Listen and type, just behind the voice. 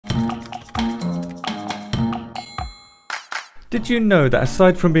Did you know that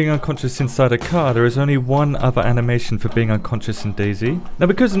aside from being unconscious inside a car, there is only one other animation for being unconscious in DayZ? Now,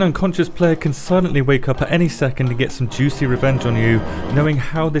 because an unconscious player can suddenly wake up at any second and get some juicy revenge on you, knowing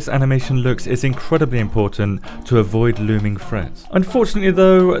how this animation looks is incredibly important to avoid looming threats. Unfortunately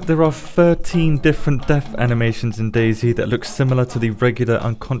though, there are 13 different death animations in DayZ that look similar to the regular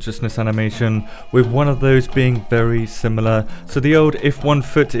unconsciousness animation, with one of those being very similar. So the old if one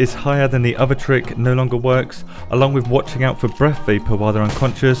foot is higher than the other trick no longer works, along with watching out for breath vapor while they're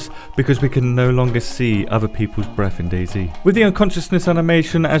unconscious, because we can no longer see other people's breath in DayZ. With the unconsciousness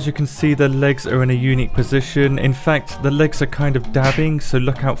animation, as you can see, the legs are in a unique position. In fact, the legs are kind of dabbing, so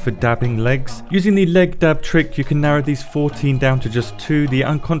look out for dabbing legs. Using the leg dab trick, you can narrow these 14 down to just 2, the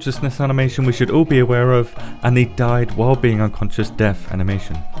unconsciousness animation we should all be aware of, and the died while being unconscious death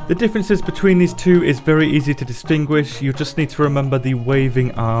animation. The differences between these two is very easy to distinguish. You just need to remember the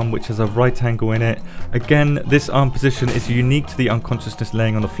waving arm, which has a right angle in it. Again, this arm position is unique to the unconsciousness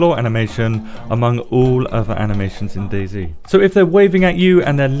laying on the floor animation among all other animations in DayZ. So if they're waving at you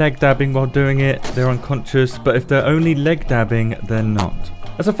and they're leg dabbing while doing it, they're unconscious, but if they're only leg dabbing, they're not.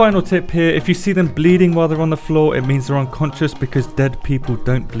 As a final tip here, if you see them bleeding while they're on the floor, it means they're unconscious, because dead people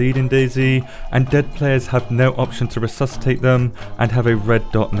don't bleed in DayZ, and dead players have no option to resuscitate them and have a red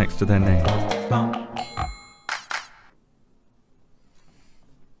dot next to their name.